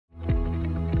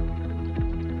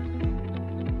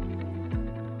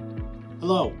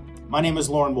Hello, my name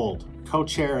is Loren Wold,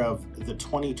 co-chair of the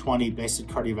 2020 Basic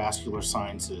Cardiovascular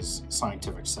Sciences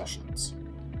Scientific Sessions.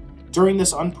 During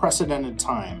this unprecedented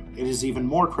time, it is even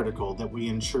more critical that we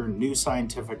ensure new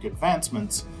scientific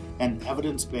advancements and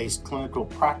evidence-based clinical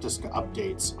practice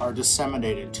updates are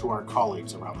disseminated to our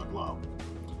colleagues around the globe.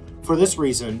 For this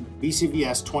reason,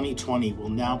 BCVS 2020 will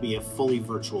now be a fully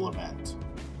virtual event.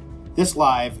 This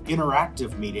live,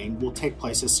 interactive meeting will take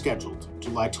place as scheduled,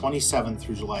 July 27th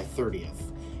through July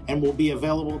 30th, and will be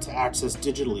available to access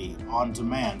digitally on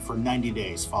demand for 90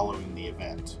 days following the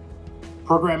event.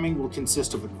 Programming will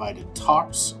consist of invited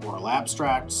talks, oral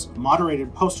abstracts,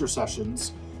 moderated poster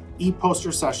sessions,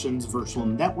 e-poster sessions, virtual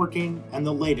networking, and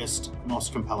the latest,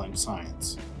 most compelling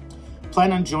science.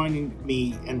 Plan on joining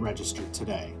me and register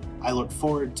today. I look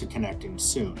forward to connecting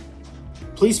soon.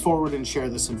 Please forward and share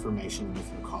this information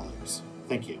with your colleagues.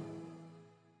 Thank you.